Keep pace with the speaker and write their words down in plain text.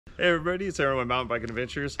Hey everybody, it's Aaron with Mountain Biking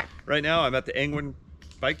Adventures. Right now I'm at the Angwin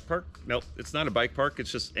bike park. Nope, it's not a bike park,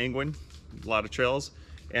 it's just Angwin, a lot of trails.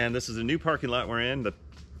 And this is a new parking lot we're in,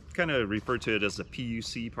 kind of refer to it as a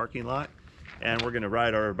PUC parking lot. And we're gonna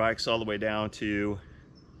ride our bikes all the way down to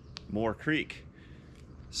Moore Creek.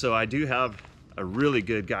 So I do have a really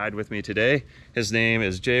good guide with me today. His name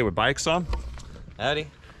is Jay with Bikes On. Howdy.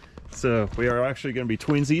 So we are actually gonna be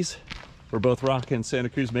twinsies. We're both rocking Santa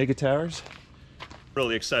Cruz Mega Towers.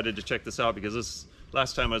 Really excited to check this out because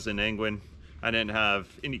last time I was in Angwin, I didn't have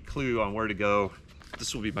any clue on where to go.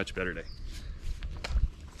 This will be a much better day.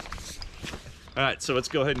 All right, so let's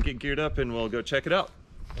go ahead and get geared up and we'll go check it out.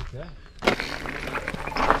 Okay.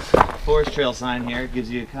 Forest trail sign here gives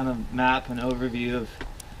you a kind of map and overview of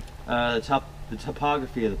the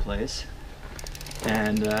topography of the place.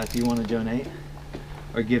 And if you want to donate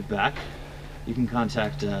or give back, you can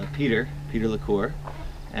contact Peter LaCour.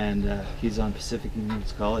 And he's on Pacific Union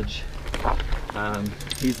College.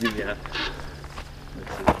 He's the,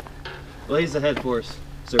 let's see. Well, he's the head forest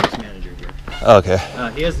service manager here. Okay.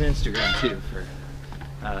 He has an Instagram too for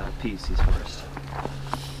PUC's Forest.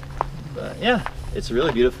 But yeah, it's a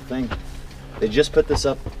really beautiful thing. They just put this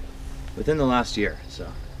up within the last year, so.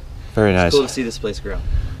 Very nice. It's cool to see this place grow.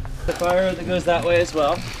 The fire road that goes that way as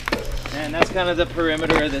well. And that's kind of the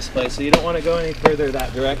perimeter of this place. So you don't want to go any further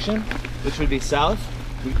that direction, which would be south.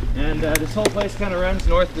 And this whole place kind of runs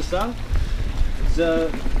north to south. So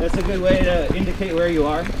that's a good way to indicate where you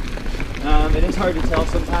are. It is hard to tell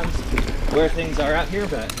sometimes where things are out here,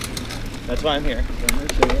 but that's why I'm here. So I'm going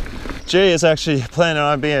to show you. Jay is actually planning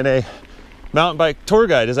on being a mountain bike tour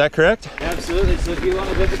guide, is that correct? Absolutely. So if you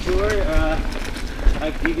want to book a tour,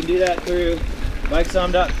 you can do that through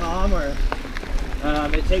bikesom.com, or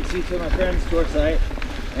it takes you to my friend's tour site,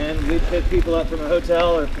 and we pick people up from a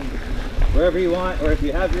hotel or from wherever you want, or if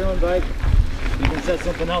you have your own bike, you can set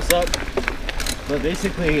something else up. But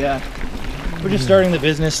basically, we're just starting the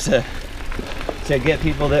business to get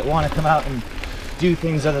people that want to come out and do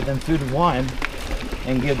things other than food and wine,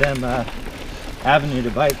 and give them avenue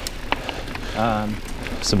to bike.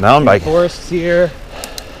 Some mountain biking. Forests here,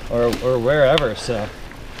 or wherever. So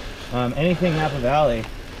anything Napa Valley,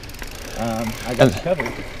 I got you covered.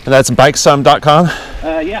 And that's bikesom.com?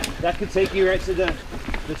 Yeah, that could take you right to the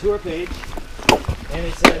tour page, and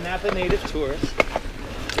it's a Napa Native Tours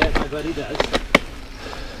that my buddy does.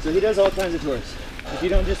 So he does all kinds of tours. If you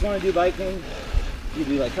don't just want to do biking, you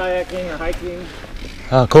do like kayaking or hiking.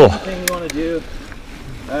 Oh, cool. Anything you want to do,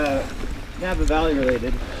 Napa Valley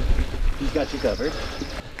related, he's got you covered.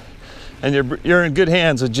 And you're in good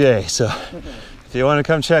hands with Jay, so if you want to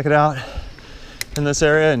come check it out in this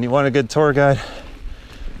area and you want a good tour guide,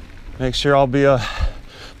 make sure I'll be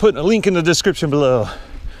putting a link in the description below.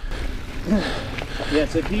 Yeah,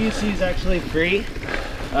 so PUC is actually free.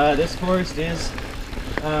 This forest is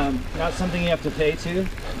not something you have to pay to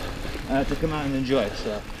come out and enjoy.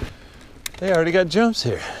 So They already got jumps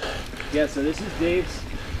here. yeah, so this is Dave's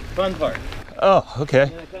fun part. Oh, okay. I'm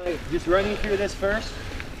gonna kind of just run you through this first,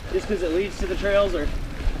 just because it leads to the trails, or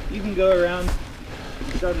you can go around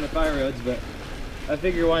and start on the fire roads, but I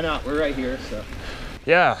figure why not? We're right here, so.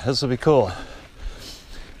 Yeah, this will be cool.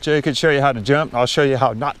 Jay could show you how to jump. I'll show you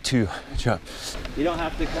how not to jump. You don't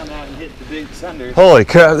have to come out and hit the big cinders. Holy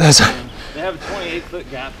crap, that's... They have a 28-foot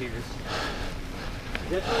gap here.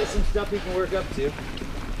 Definitely some stuff you can work up to.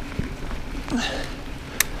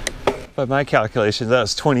 By my calculations, that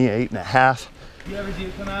was 28 and a half. If you ever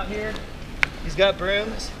do come out here, he's got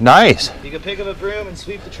brooms. Nice. You can pick up a broom and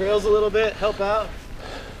sweep the trails a little bit, help out.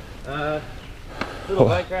 Little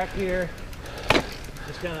bike rack here.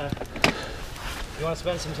 Just kind of, you want to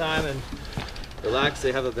spend some time and relax,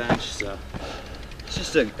 they have a bench, so it's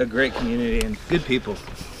just a great community and good people.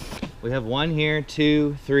 We have 1 here,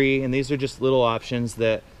 2, 3, and these are just little options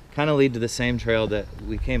that kind of lead to the same trail that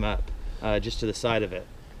we came up, just to the side of it.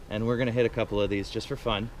 And we're gonna hit a couple of these just for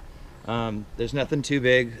fun. There's nothing too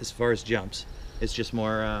big as far as jumps. It's just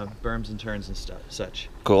more berms and turns and stuff, such.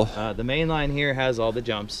 Cool. The main line here has all the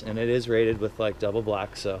jumps, and it is rated with like double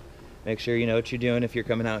black, so make sure you know what you're doing if you're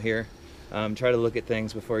coming out here. Try to look at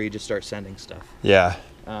things before you just start sending stuff. Yeah.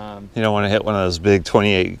 You don't want to hit one of those big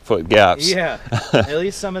 28-foot gaps. Yeah. At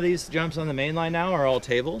least some of these jumps on the main line now are all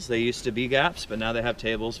tables. They used to be gaps, but now they have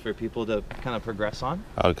tables for people to kind of progress on.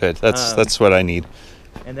 Oh, good. That's what I need.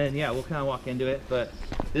 And then, yeah, we'll kind of walk into it, but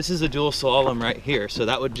this is a dual slalom right here, so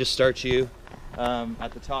that would just start you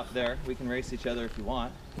at the top there. We can race each other if you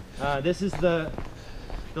want. This is the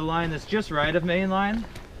line that's just right of main line,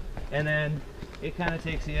 and then it kind of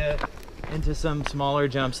takes you into some smaller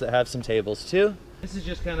jumps that have some tables too. This is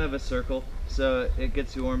just kind of a circle, so it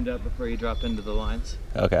gets you warmed up before you drop into the lines.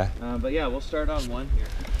 Okay. But yeah, we'll start on 1 here.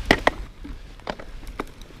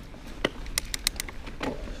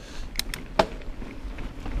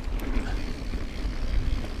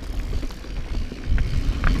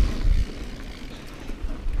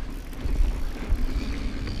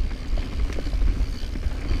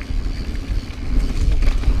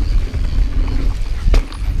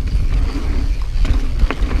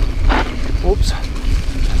 Oops.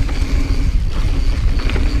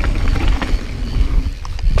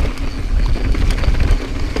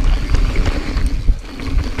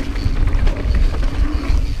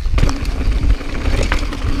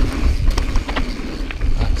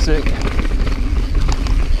 Sick. Nice,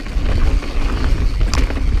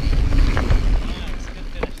 good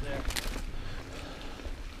finish there.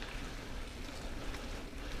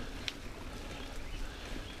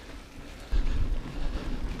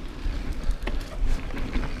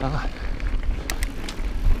 Ah.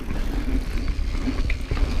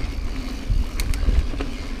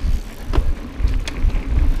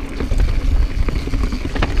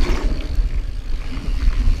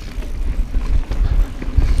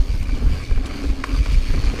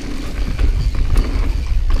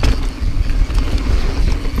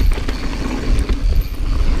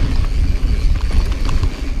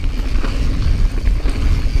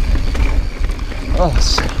 Oh,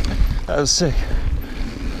 that was sick.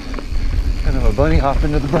 Kind of a bunny hop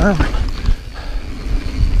into the berm.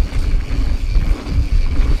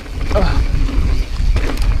 Oh.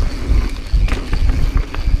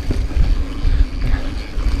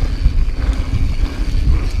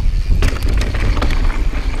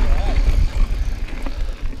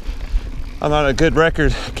 I'm on a good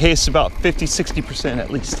record case, about 50-60%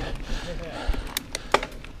 at least.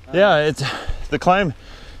 Yeah, it's the climb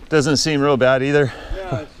doesn't seem real bad either.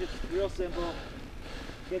 No, it's just real simple.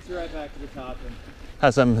 Gets you right back to the top. And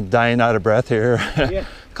As I'm dying out of breath here. yeah,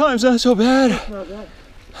 Climb's not so bad. it's not bad.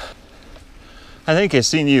 I think I've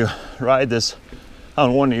seen you ride this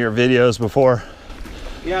on one of your videos before.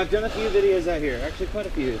 Yeah, I've done a few videos out here. Actually, quite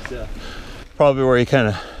a few. So Probably where you kind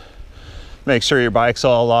of make sure your bike's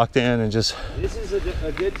all locked in and just... this is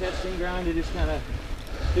a good testing ground to just kind of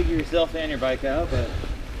figure yourself and your bike out.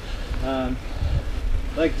 But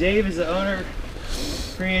like Dave is the owner,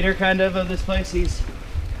 creator kind of this place. He's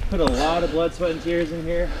put a lot of blood, sweat, and tears in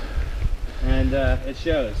here, and it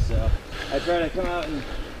shows. So I try to come out and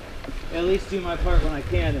at least do my part when I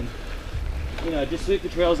can, and you know, just sweep the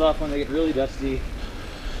trails off when they get really dusty.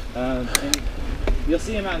 And you'll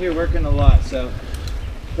see him out here working a lot, so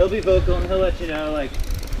he'll be vocal and he'll let you know like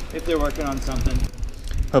if they're working on something.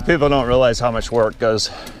 Well, people don't realize how much work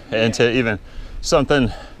goes into even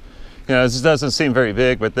something. You know, this doesn't seem very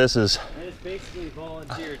big, but this is... And it's basically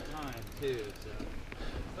volunteer time too, so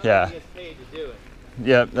Yeah. he gets paid to do it.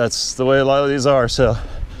 Yep, that's the way a lot of these are, so...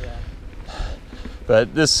 Yeah.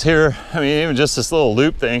 But this here, I mean, even just this little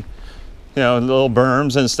loop thing, you know, little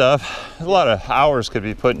berms and stuff, a lot of hours could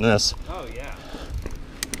be put in this. Oh yeah.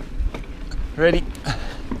 Ready?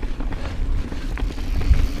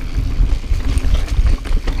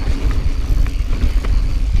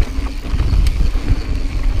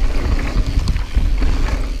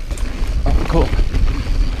 Oh, cool.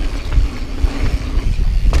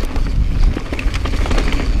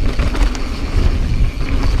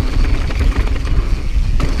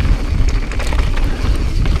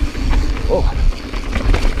 Oh.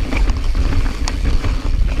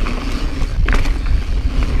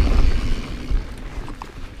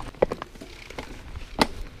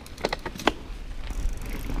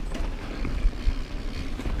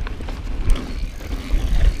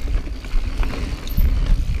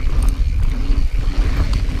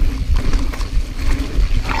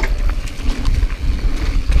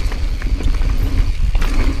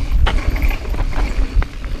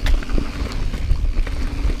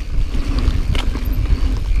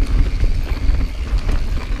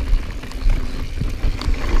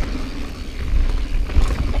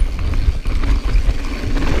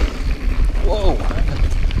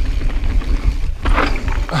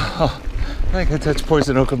 I think I touched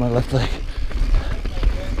poison oak on my left leg.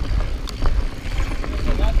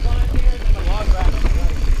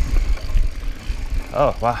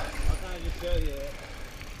 Oh, wow. I'll kind of just show you it.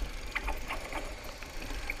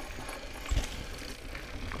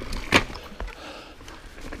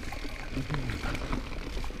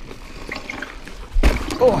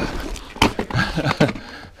 Oh.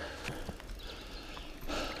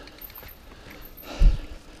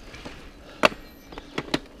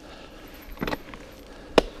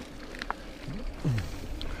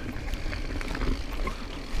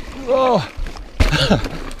 Oh.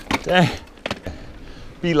 Dang.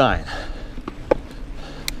 beeline.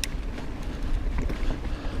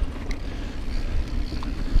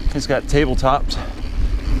 He's got tabletops.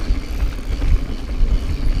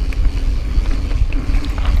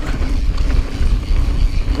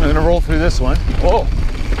 I'm gonna roll through this one. Oh,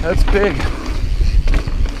 that's big.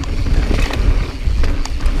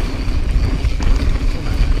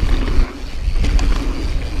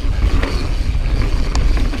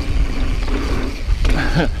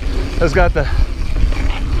 That's got the,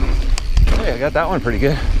 hey, I got that one pretty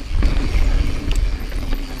good.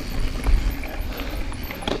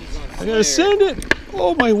 I'm gonna send it.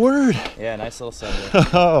 Oh my word. Yeah, nice little sender.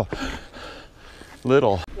 Oh,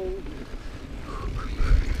 little.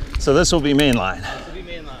 So this will be main line. This will be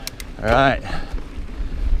main line. All right.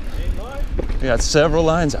 Main line? We got several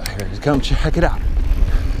lines out here. Come check it out.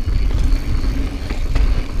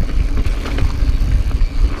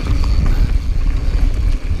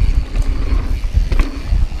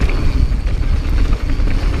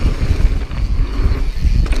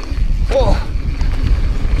 Oh.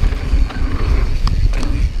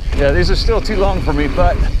 Yeah, these are still too long for me,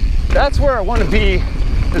 but that's where I want to be,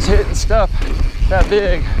 is hitting stuff that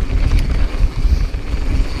big.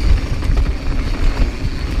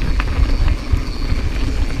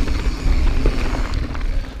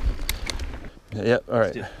 Yep, all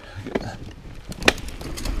right.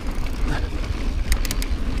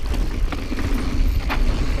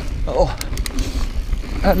 Oh,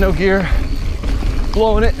 I had no gear,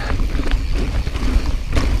 blowing it.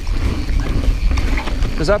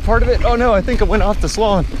 Is that part of it? Oh no, I think it went off the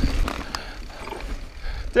slalom.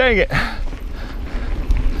 Dang it.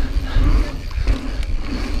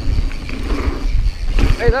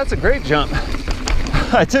 Hey, that's a great jump.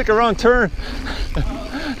 I took a wrong turn.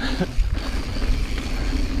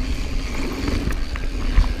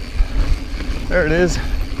 There it is.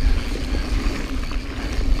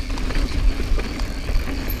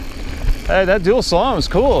 Hey, that dual slalom is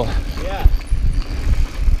cool. Yeah.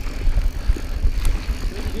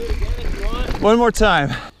 We can do it again if you want. One more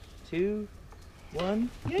time. 2, 1.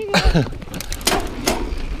 Yeah, you got it.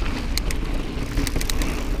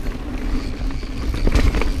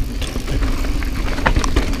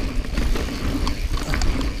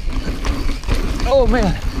 Oh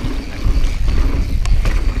man.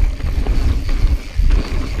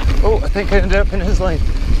 Oh, I think I ended up in his lane.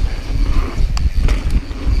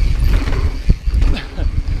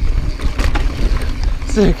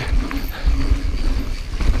 Sick.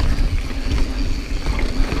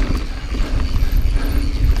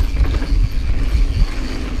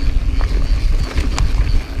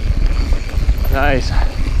 Nice.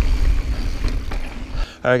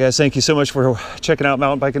 All right, guys, thank you so much for checking out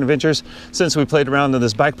Mountain Biking Adventures. Since we played around in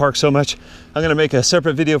this bike park so much, I'm gonna make a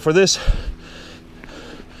separate video for this.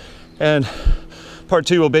 And part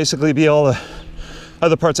 2 will basically be all the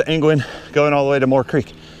other parts of Angwin going all the way to Moore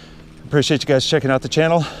Creek. Appreciate you guys checking out the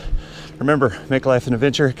channel. Remember, make life an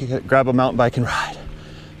adventure, grab a mountain bike and ride.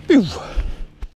 Pew.